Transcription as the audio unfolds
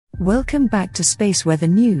Welcome back to Space Weather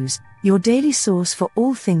News, your daily source for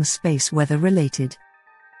all things space weather related.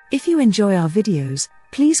 If you enjoy our videos,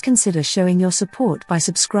 please consider showing your support by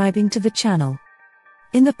subscribing to the channel.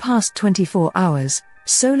 In the past 24 hours,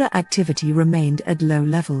 solar activity remained at low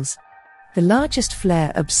levels. The largest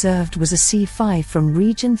flare observed was a C5 from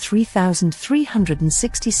region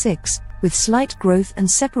 3366, with slight growth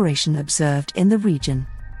and separation observed in the region.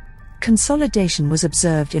 Consolidation was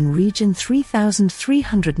observed in region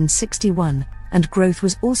 3361, and growth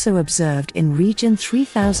was also observed in region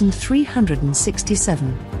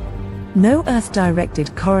 3367. No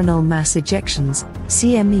Earth-directed coronal mass ejections,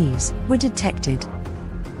 CMEs, were detected.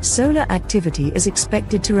 Solar activity is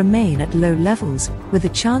expected to remain at low levels, with a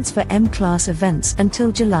chance for M-class events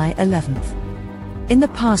until July 11th. In the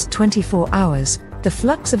past 24 hours, the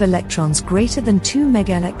flux of electrons greater than 2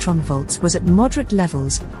 MeV was at moderate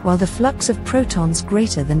levels, while the flux of protons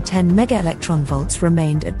greater than 10 MeV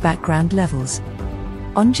remained at background levels.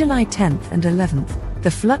 On July 10th and 11th,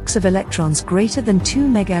 the flux of electrons greater than 2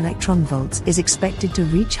 MeV is expected to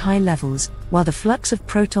reach high levels, while the flux of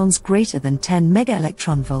protons greater than 10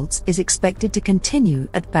 MeV is expected to continue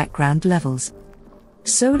at background levels.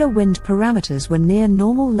 Solar wind parameters were near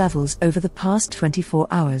normal levels over the past 24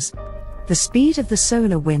 hours. The speed of the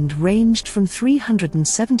solar wind ranged from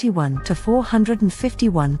 371 to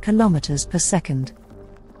 451 km per second.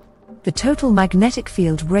 The total magnetic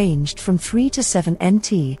field ranged from 3 to 7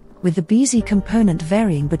 nt, with the BZ component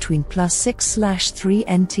varying between +6/3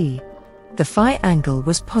 nt. The phi angle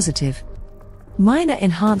was positive. Minor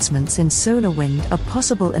enhancements in solar wind are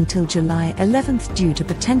possible until July 11th due to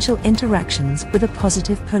potential interactions with a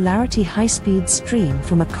positive polarity high-speed stream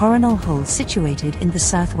from a coronal hole situated in the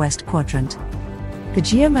southwest quadrant. The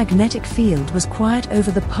geomagnetic field was quiet over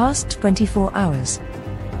the past 24 hours.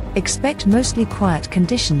 Expect mostly quiet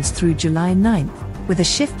conditions through July 9th, with a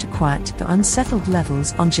shift to quiet to unsettled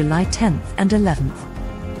levels on July 10th and 11th.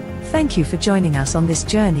 Thank you for joining us on this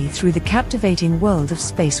journey through the captivating world of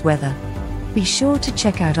space weather. Be sure to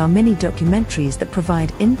check out our mini documentaries that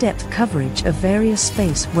provide in-depth coverage of various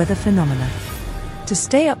space weather phenomena. To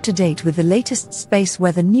stay up to date with the latest space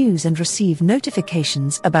weather news and receive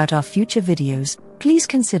notifications about our future videos, please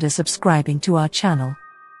consider subscribing to our channel.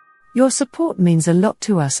 Your support means a lot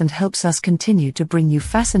to us and helps us continue to bring you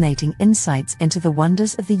fascinating insights into the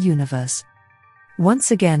wonders of the universe.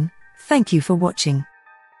 Once again, thank you for watching.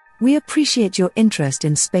 We appreciate your interest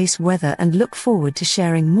in space weather and look forward to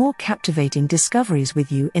sharing more captivating discoveries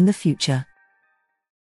with you in the future.